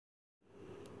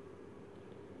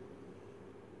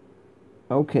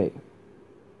Okay.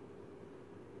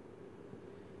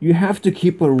 You have to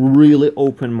keep a really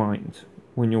open mind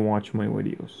when you watch my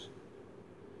videos.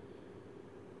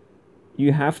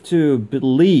 You have to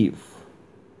believe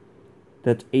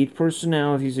that 8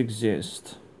 personalities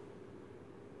exist,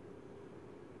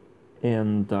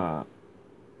 and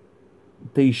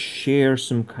they share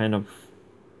some kind of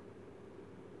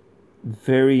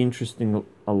very interesting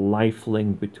life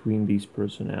link between these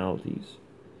personalities.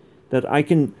 That I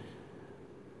can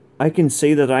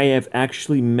say that I have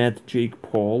actually met Jake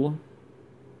Paul,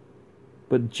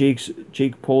 but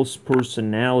Jake Paul's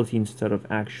personality instead of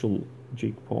actual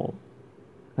Jake Paul.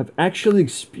 I've actually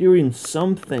experienced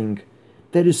something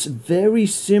that is very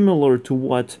similar to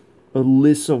what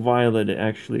Alyssa Violet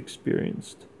actually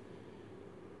experienced.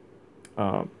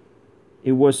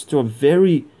 It was to a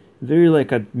very, very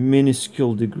like a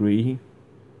minuscule degree,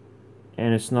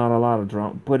 and it's not a lot of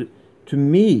drama. But to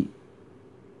me,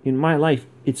 in my life,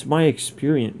 it's my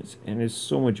experience, and it's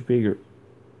so much bigger.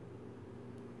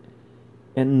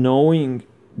 And knowing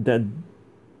that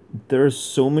there are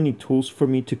so many tools for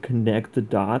me to connect the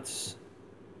dots,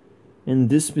 and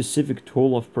this specific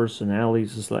tool of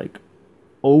personalities is like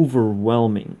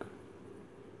overwhelming.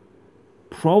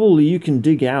 Probably you can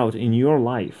dig out in your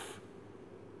life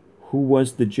who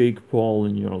was the Jake Paul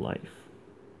in your life,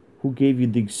 who gave you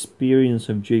the experience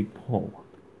of Jake Paul,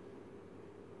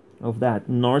 of that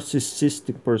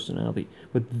narcissistic personality,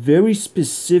 but very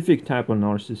specific type of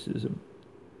narcissism,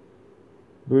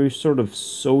 very sort of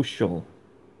social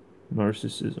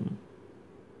narcissism,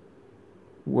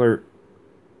 where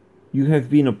you have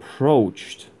been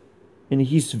approached, and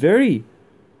he's very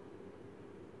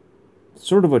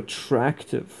sort of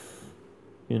attractive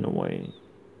in a way.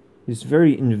 He's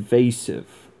very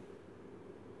invasive.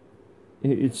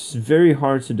 It's very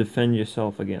hard to defend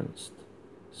yourself against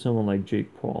someone like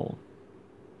Jake Paul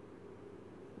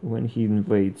when he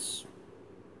invades.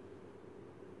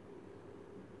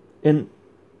 And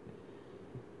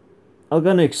I'm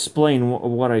gonna explain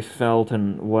what I felt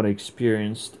and what I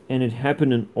experienced, and it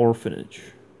happened in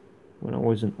orphanage. When I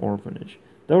was in orphanage,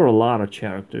 there were a lot of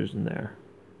characters in there.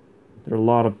 There are a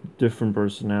lot of different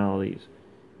personalities,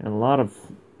 and a lot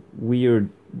of weird,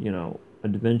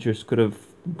 adventures could have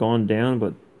gone down,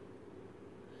 but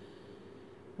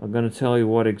I'm gonna tell you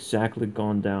what exactly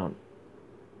gone down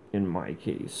in my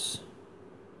case.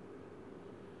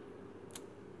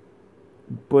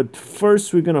 But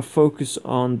first we're gonna focus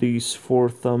on these 4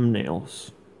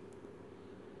 thumbnails.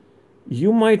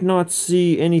 You might not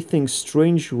see anything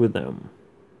strange with them.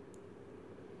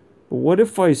 But what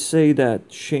if I say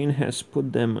that Shane has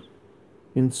put them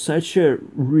in such a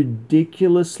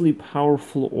ridiculously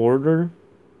powerful order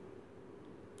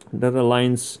that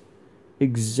aligns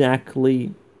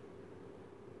exactly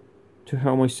to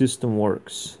how my system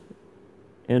works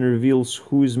and reveals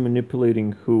who is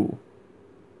manipulating who?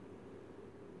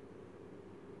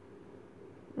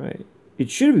 Right. It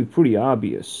should be pretty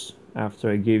obvious after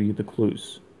I gave you the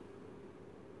clues.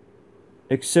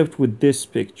 Except with this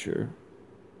picture.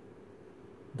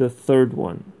 The third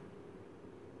one.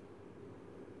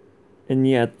 And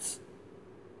yet,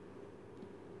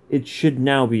 it should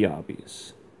now be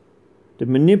obvious. The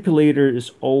manipulator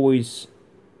is always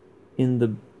in the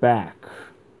back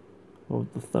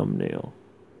of the thumbnail.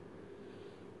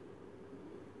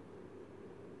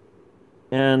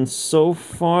 And so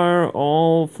far,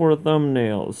 all 4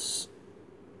 thumbnails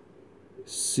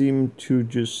seem to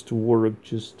just work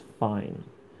just fine.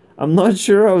 I'm not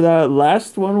sure how that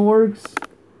last one works,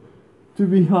 to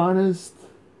be honest.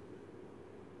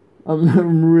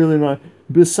 I'm really not.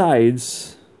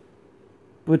 Besides,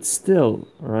 but still,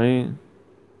 right?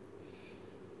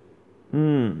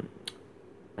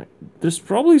 There's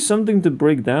probably something to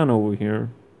break down over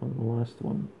here on the last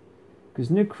one.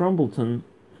 Because Nick Crumbleton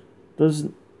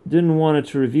didn't want it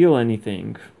to reveal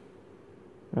anything,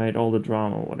 right? All the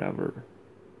drama, whatever.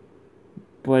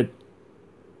 But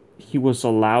he was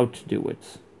allowed to do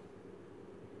it.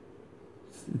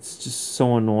 It's just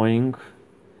so annoying.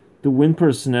 The win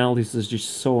personalities is just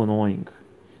so annoying.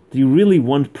 They really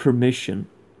want permission.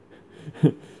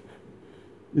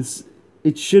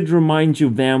 It should remind you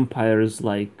vampires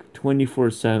like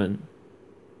 24/7.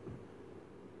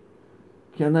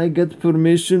 Can I get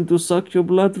permission to suck your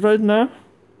blood right now?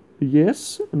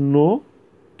 Yes? No?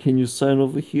 Can you sign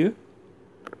over here?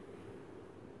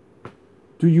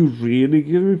 Do you really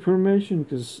give me permission?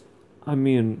 Because, I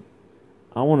mean,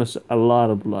 I want to suck a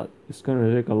lot of blood. It's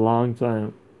gonna take a long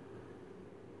time.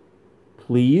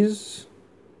 Please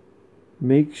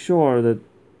make sure that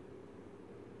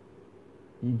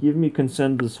you give me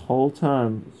consent this whole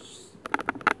time.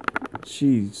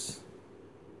 Jeez.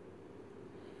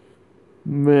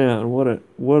 Man, what a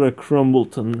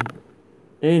crumbleton.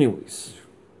 Anyways,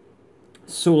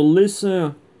 so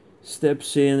Alyssa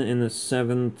steps in the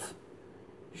seventh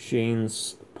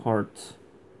Shane's part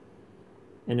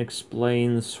and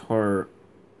explains her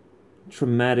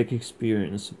traumatic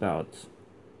experience about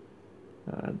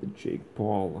the Jake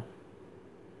Paul.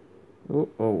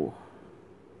 Oh.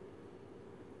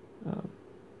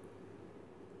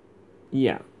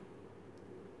 Yeah.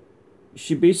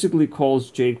 She basically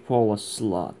calls Jake Paul a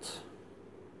slut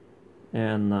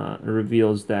and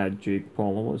reveals that Jake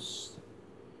Paul was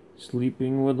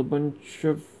sleeping with a bunch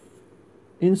of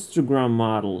Instagram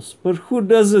models. But who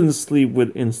doesn't sleep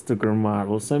with Instagram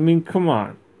models? I mean, come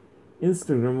on.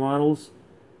 Instagram models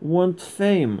want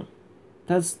fame.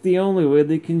 That's the only way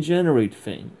they can generate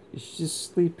fame. It's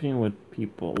just sleeping with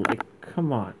people. Like,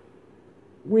 come on.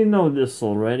 We know this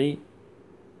already.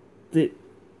 The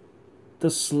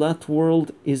slut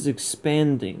world is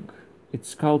expanding.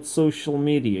 It's called social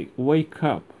media. Wake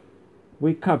up.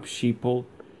 Wake up, sheeple.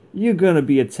 You're gonna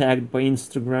be attacked by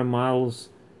Instagram models.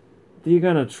 They're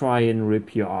gonna try and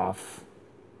rip you off.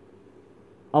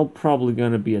 I'm probably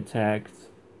gonna be attacked.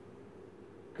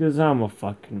 Because I'm a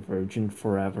fucking virgin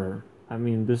forever. I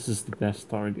mean, this is the best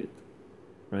target.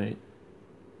 Right?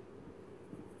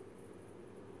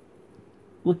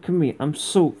 Look at me. I'm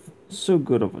so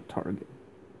good of a target.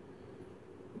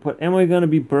 But am I gonna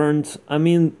be burned? I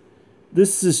mean,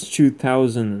 this is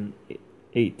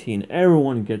 2018.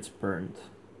 Everyone gets burned.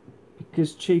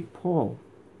 Because Jake Paul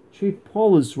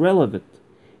is relevant.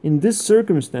 In this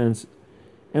circumstance,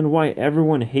 and why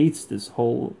everyone hates this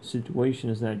whole situation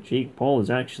is that Jake Paul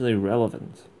is actually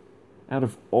relevant. Out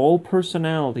of all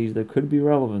personalities that could be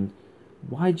relevant,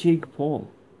 why Jake Paul?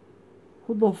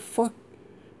 Who the fuck?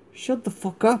 Shut the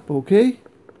fuck up, okay?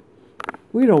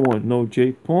 We don't want no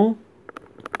Jake Paul.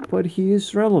 But he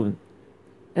is relevant.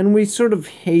 And we sort of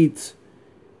hate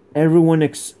everyone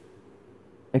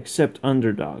except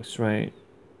underdogs, right?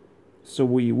 So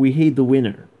we hate the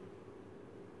winner.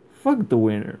 Fuck the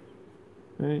winner.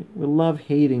 Right? We love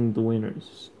hating the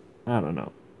winners. I don't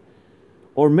know.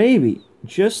 Or maybe,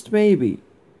 just maybe,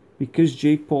 because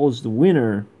Jake Paul is the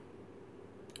winner,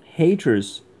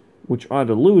 haters, which are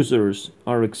the losers,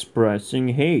 are expressing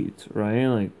hate, right?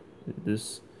 Like,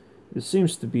 this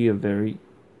seems to be a very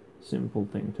simple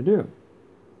thing to do.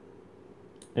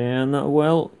 And,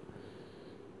 well,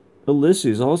 Alyssa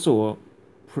is also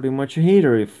pretty much a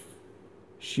hater. If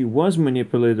she was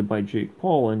manipulated by Jake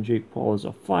Paul, and Jake Paul is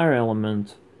a fire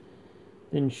element,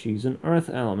 then she's an earth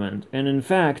element. And in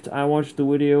fact, I watched the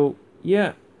video,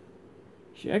 yeah,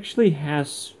 she actually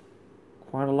has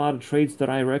quite a lot of traits that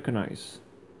I recognize.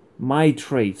 My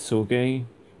traits, okay?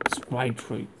 It's my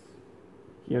traits.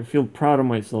 Yeah, I feel proud of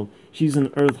myself. She's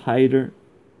an earth hider.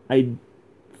 I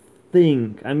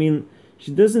think, I mean,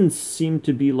 she doesn't seem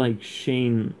to be like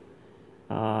Shane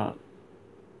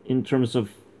in terms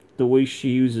of the way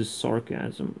she uses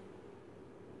sarcasm.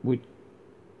 Which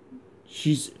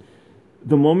she's,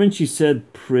 the moment she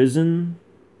said prison,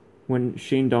 when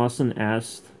Shane Darkson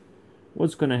asked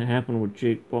what's gonna happen with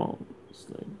Jake Paul, it's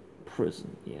like,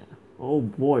 prison, yeah. Oh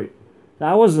boy,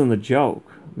 that wasn't a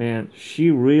joke, man.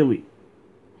 She really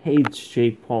hates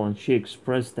Jake Paul, and she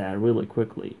expressed that really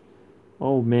quickly.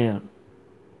 Oh man.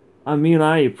 I mean,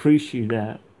 I appreciate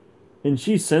that. And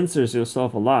she censors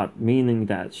herself a lot, meaning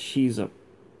that she's a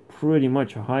pretty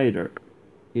much a hider.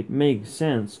 It makes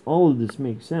sense. All of this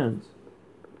makes sense.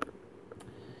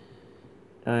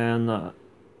 And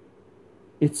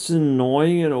it's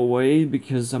annoying in a way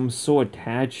because I'm so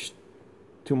attached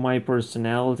to my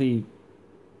personality.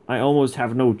 I almost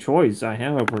have no choice. I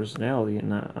have a personality,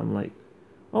 and I'm like,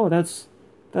 oh, that's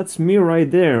me right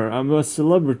there. I'm a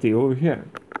celebrity over here.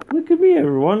 Look at me,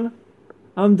 everyone.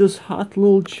 I'm this hot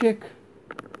little chick.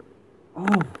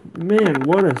 Oh, man,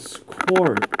 what a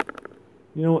score.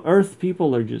 You know, Earth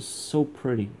people are just so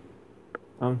pretty.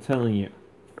 I'm telling you.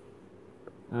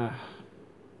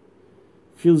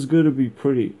 Feels good to be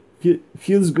pretty.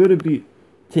 Feels good to be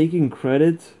taking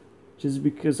credit just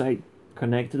because I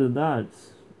connected the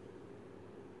dots.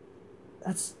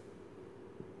 That's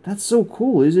so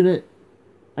cool, isn't it?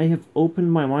 I have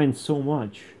opened my mind so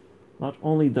much. Not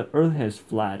only the earth has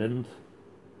flattened,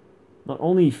 not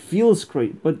only feels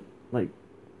great, but like,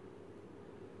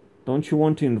 don't you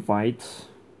want to invite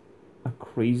a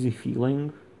crazy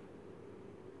feeling?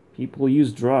 People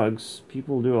use drugs,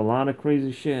 people do a lot of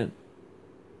crazy shit.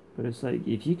 But it's like,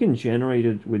 if you can generate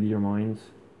it with your mind,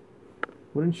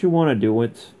 wouldn't you want to do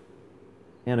it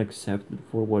and accept it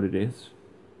for what it is?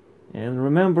 And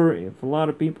remember, if a lot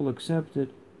of people accept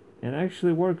it, it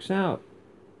actually works out.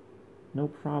 No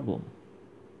problem.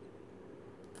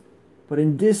 But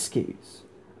in this case,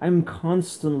 I'm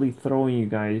constantly throwing you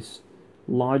guys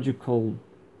logical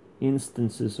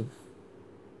instances of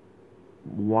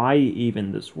why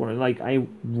even this works. Like, I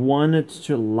want it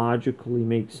to logically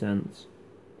make sense.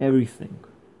 Everything.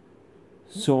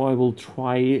 So I will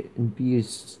try and be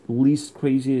as least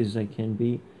crazy as I can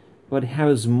be, but have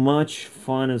as much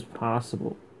fun as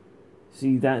possible.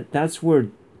 See, that's where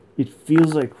it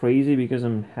feels like crazy, because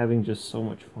I'm having just so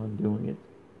much fun doing it.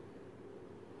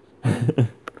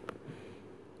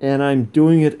 And I'm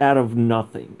doing it out of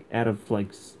nothing, out of like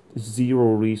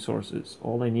zero resources.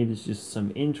 All I need is just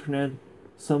some internet,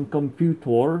 some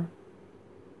computer,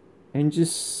 and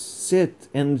just sit,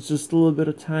 and just a little bit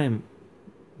of time.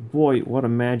 Boy, what a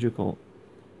magical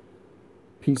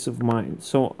peace of mind.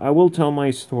 So I will tell my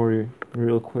story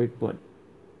real quick, but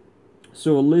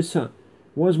so Alyssa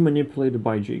was manipulated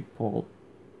by Jake Paul.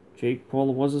 Jake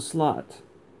Paul was a slut.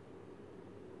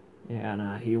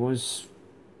 And he was...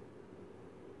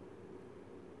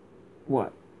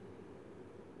 What?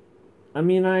 I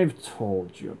mean, I've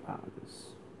told you about this.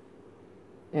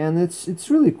 And it's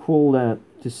really cool that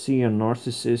to see a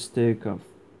narcissistic,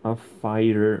 a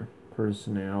fighter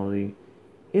personality.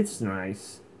 It's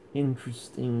nice,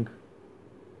 interesting.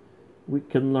 We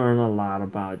can learn a lot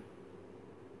about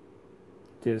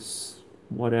this,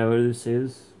 whatever this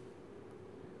is.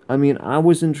 I mean, I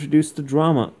was introduced to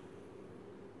drama.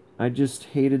 I just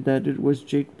hated that it was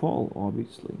Jake Paul,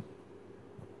 obviously.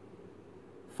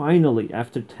 Finally,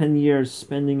 after 10 years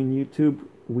spending in YouTube,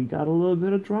 we got a little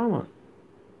bit of drama.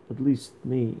 At least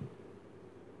me.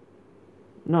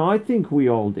 No, I think we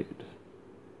all did.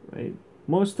 Right?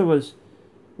 Most of us,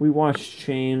 we watched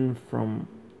Shane from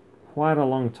quite a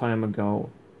long time ago.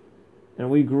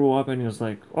 And we grew up and it was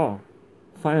like, oh,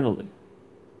 finally.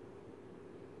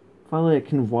 Finally I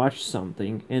can watch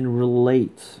something and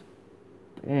relate.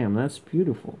 Damn, that's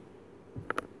beautiful.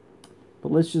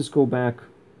 But let's just go back.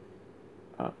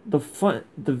 The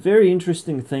very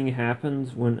interesting thing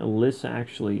happened when Alyssa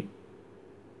actually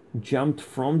jumped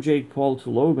from Jake Paul to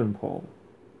Logan Paul.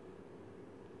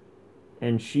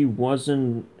 And she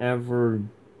wasn't ever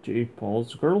Jake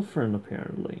Paul's girlfriend,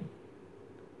 apparently.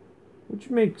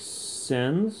 Which makes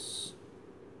sense.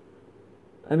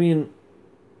 I mean,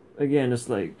 again, it's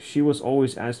like she was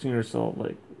always asking herself,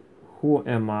 like, who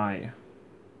am I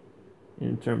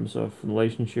in terms of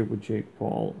relationship with Jake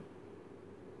Paul?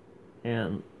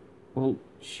 And, well,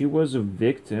 she was a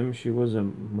victim. She was a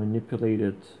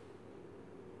manipulated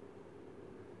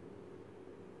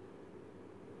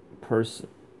person.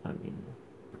 I mean,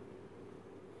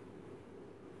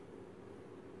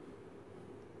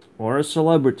 or a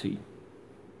celebrity.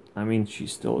 I mean,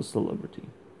 she's still a celebrity.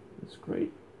 That's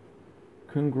great.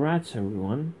 Congrats,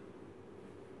 everyone.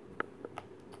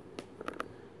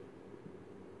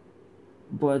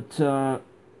 But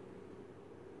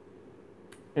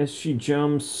as she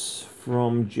jumps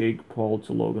from Jake Paul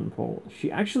to Logan Paul, she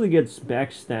actually gets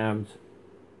backstabbed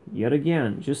yet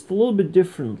again, just a little bit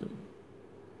differently.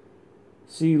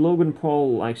 See, Logan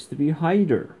Paul likes to be a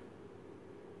hider.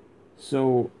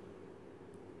 So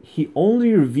he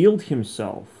only revealed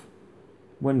himself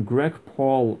when Greg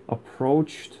Paul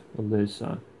approached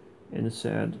Alyssa and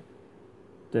said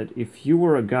that if you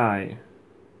were a guy,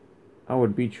 I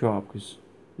would beat you up because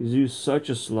you're such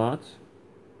a slut.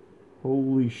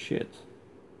 Holy shit.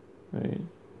 Right?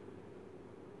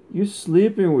 You're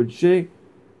sleeping with Jake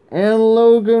and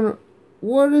Logan.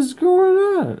 What is going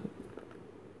on?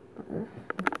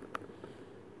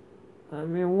 I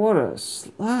mean, what a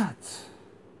slut.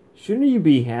 Shouldn't you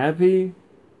be happy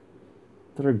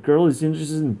that a girl is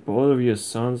interested in both of your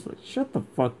sons? Like, shut the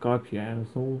fuck up, you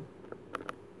asshole.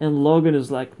 And Logan is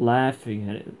like laughing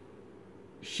at it.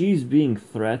 She's being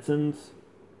threatened.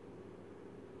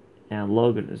 And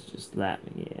Logan is just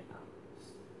laughing. Yeah.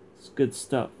 It's good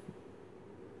stuff.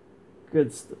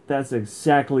 Good stuff. That's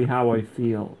exactly how I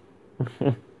feel.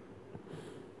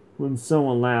 When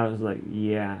someone laughs, like,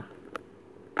 yeah.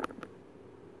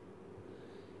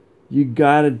 You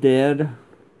got it, Dad.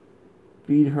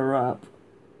 Beat her up.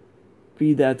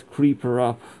 Beat that creeper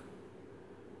up.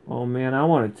 Oh man, I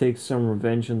want to take some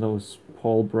revenge on those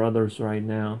Paul brothers right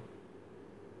now.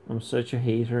 I'm such a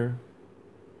hater.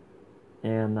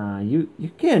 And you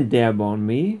can't dab on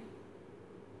me.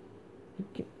 You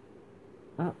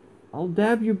can't. I'll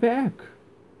dab you back.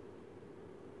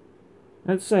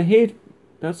 That's a hate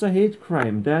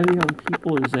crime. Dabbing on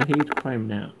people is a hate crime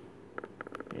now.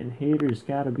 And haters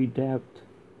gotta be dabbed.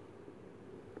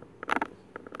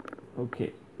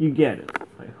 Okay, you get it,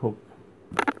 I hope.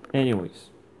 Anyways,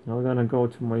 now we're gonna go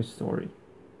to my story.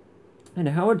 And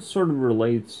how it sort of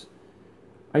relates.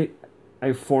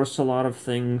 I force a lot of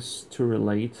things to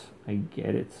relate. I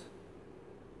get it.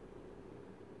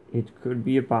 It could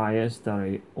be a bias that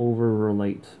I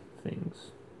over-relate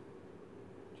things.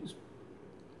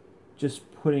 Just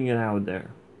putting it out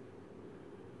there.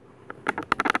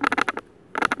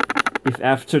 If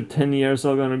after 10 years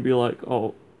I'm gonna be like,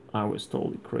 oh, I was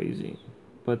totally crazy.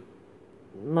 But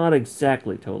not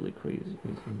exactly totally crazy,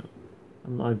 because, you know,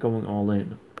 I'm not going all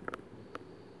in.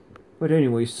 But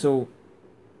anyway, so...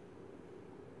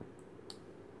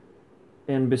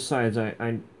 And besides,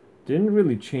 I didn't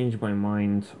really change my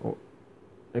mind,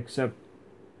 except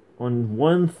on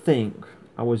one thing.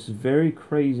 I was very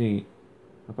crazy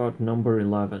about number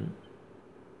 11.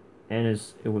 And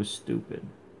it was stupid.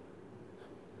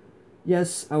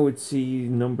 Yes, I would see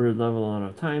number 11 a lot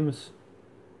of times,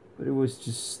 but it was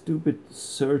just stupid to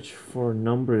search for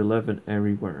number 11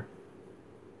 everywhere.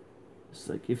 It's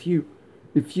like if you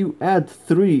add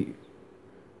 3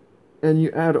 and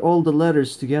you add all the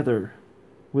letters together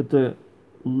with the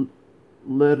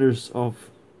letters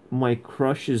of my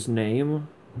crush's name,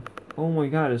 oh my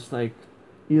god, it's like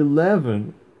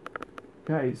 11.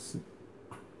 Guys,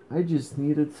 I just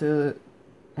needed to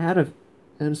add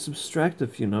and subtract a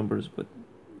few numbers, but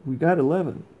we got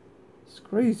 11. It's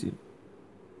crazy.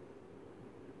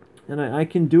 And I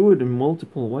can do it in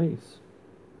multiple ways.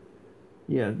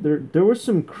 Yeah, there were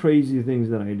some crazy things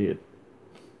that I did.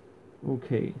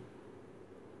 Okay.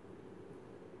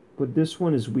 But this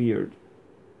one is weird.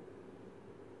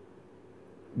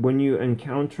 When you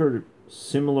encounter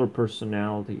similar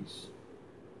personalities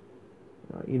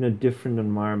in a different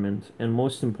environment, and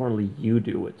most importantly, you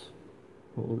do it.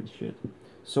 Holy shit.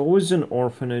 So it was an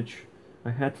orphanage.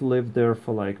 I had to live there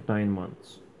for like 9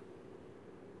 months.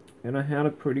 And I had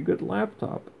a pretty good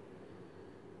laptop,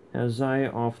 as I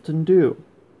often do.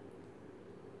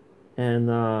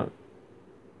 And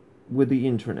with the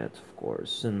internet, of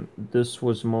course. And this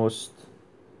was most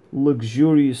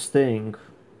luxurious thing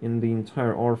in the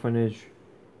entire orphanage.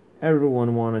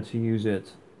 Everyone wanted to use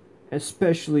it,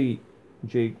 especially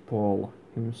Jake Paul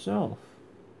himself.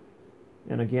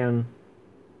 And again,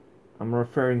 I'm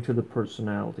referring to the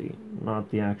personality,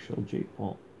 not the actual Jake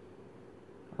Paul.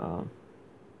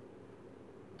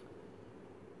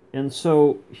 And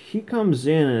so he comes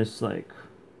in and it's like,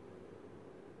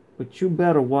 but you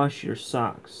better wash your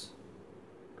socks,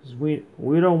 because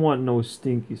we don't want no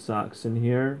stinky socks in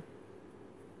here.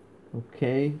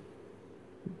 Okay?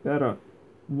 You better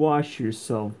wash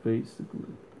yourself, basically.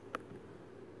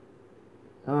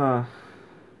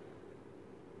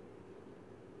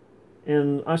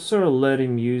 And I sort of let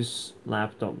him use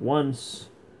laptop once,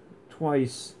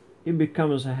 twice. It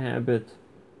becomes a habit.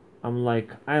 I'm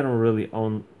like, I don't really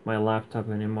own my laptop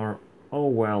anymore. Oh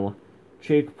well,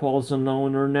 Jake Paul's an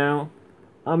owner now.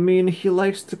 I mean, he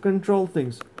likes to control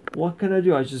things. What can I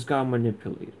do? I just got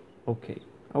manipulated. Okay.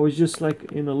 I was just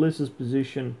like in Alyssa's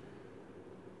position.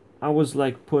 I was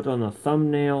like put on a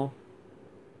thumbnail.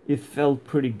 It felt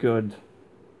pretty good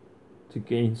to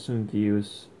gain some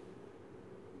views.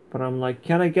 But I'm like,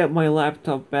 can I get my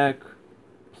laptop back?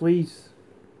 Please?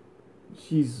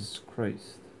 Jesus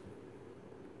Christ.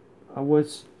 I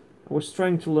was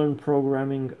trying to learn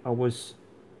programming. I was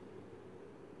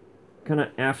kind of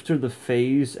after the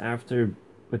phase after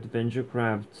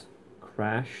AdventureCraft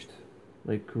crashed,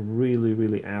 like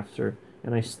really after,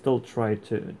 and I still tried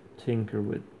to tinker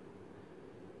with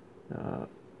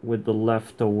the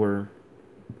leftover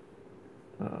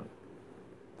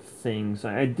things.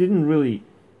 I didn't really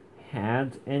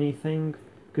had anything,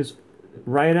 because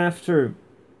right after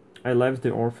I left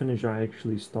the orphanage I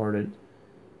actually started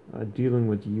dealing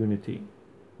with Unity,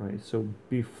 right? So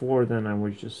before then I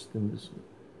was just in this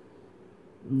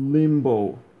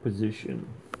limbo position,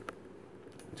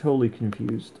 totally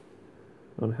confused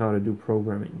on how to do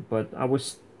programming, but I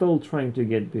was still trying to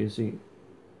get busy.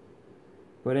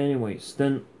 But anyways,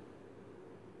 then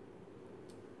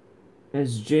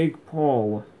as Jake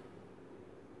Paul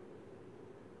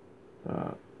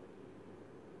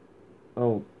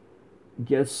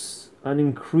gets an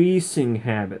increasing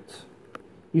habit.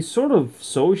 He's sort of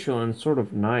social and sort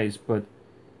of nice, but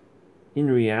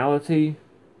in reality,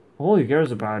 all he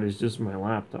cares about is just my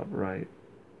laptop, right?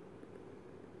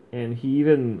 And he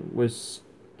even was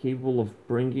capable of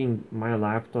bringing my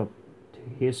laptop to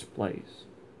his place,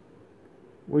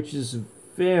 which is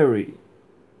very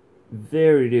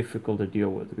difficult to deal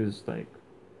with, because like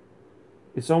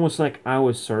it's almost like I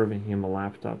was serving him a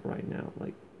laptop right now.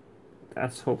 Like,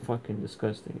 that's how fucking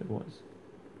disgusting it was.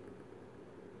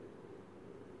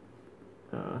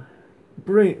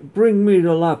 Bring me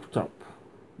the laptop,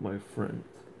 my friend.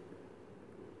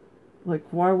 Like,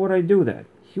 why would I do that?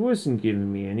 He wasn't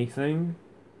giving me anything.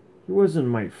 He wasn't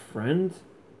my friend.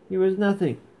 He was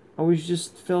nothing. I was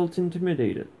just felt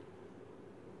intimidated.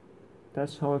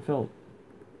 That's how I felt.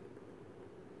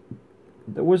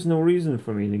 There was no reason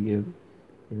for me to give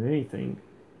him anything.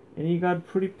 And he got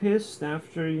pretty pissed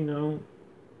after, you know,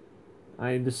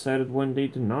 I decided one day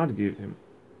to not give him.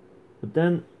 But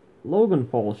then Logan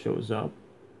Paul shows up.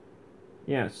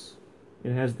 Yes,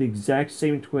 it has the exact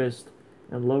same twist.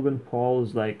 And Logan Paul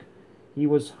is like, he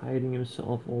was hiding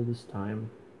himself all this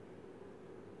time.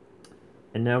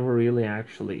 And never really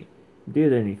actually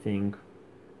did anything.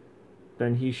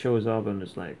 Then he shows up and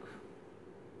is like,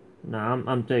 nah,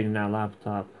 I'm taking that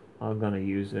laptop. I'm gonna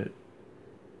use it.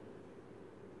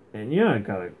 And yeah, I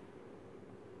got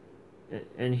it.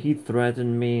 And he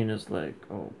threatened me and is like,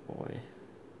 oh boy.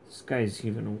 This guy's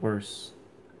even worse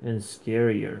and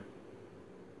scarier.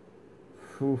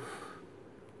 Oof.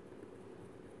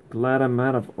 Glad I'm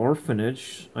out of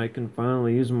orphanage. I can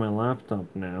finally use my laptop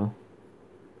now.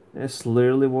 That's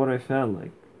literally what I felt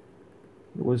like.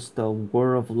 It was the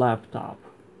war of laptop.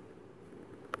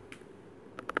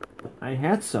 I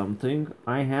had something.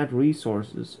 I had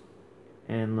resources.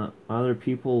 And other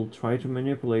people try to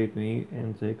manipulate me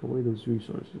and take away those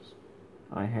resources.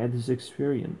 I had this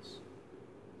experience.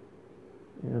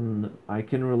 And I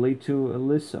can relate to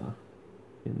Alyssa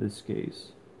in this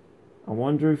case. I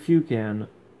wonder if you can.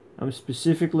 I'm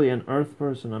specifically an Earth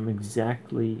person. I'm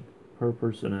exactly her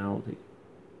personality.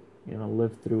 And I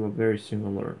lived through a very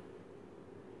similar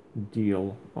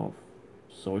deal of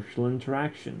social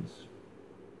interactions.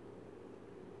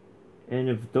 And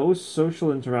if those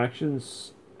social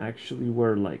interactions actually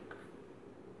were like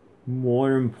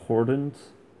more important,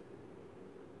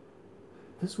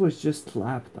 this was just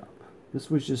laptop. This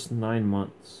was just 9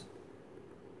 months.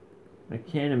 I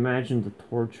can't imagine the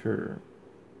torture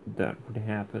that would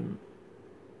happen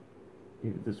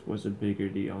if this was a bigger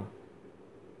deal.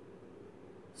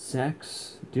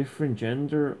 Sex, different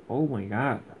gender, oh my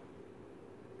god.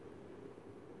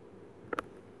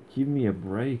 Give me a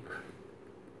break.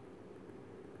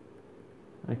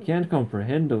 I can't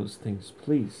comprehend those things,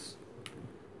 please.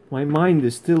 My mind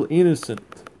is still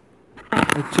innocent.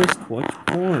 I just watch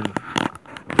porn.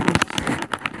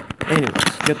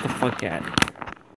 Anyways, get the fuck out of here.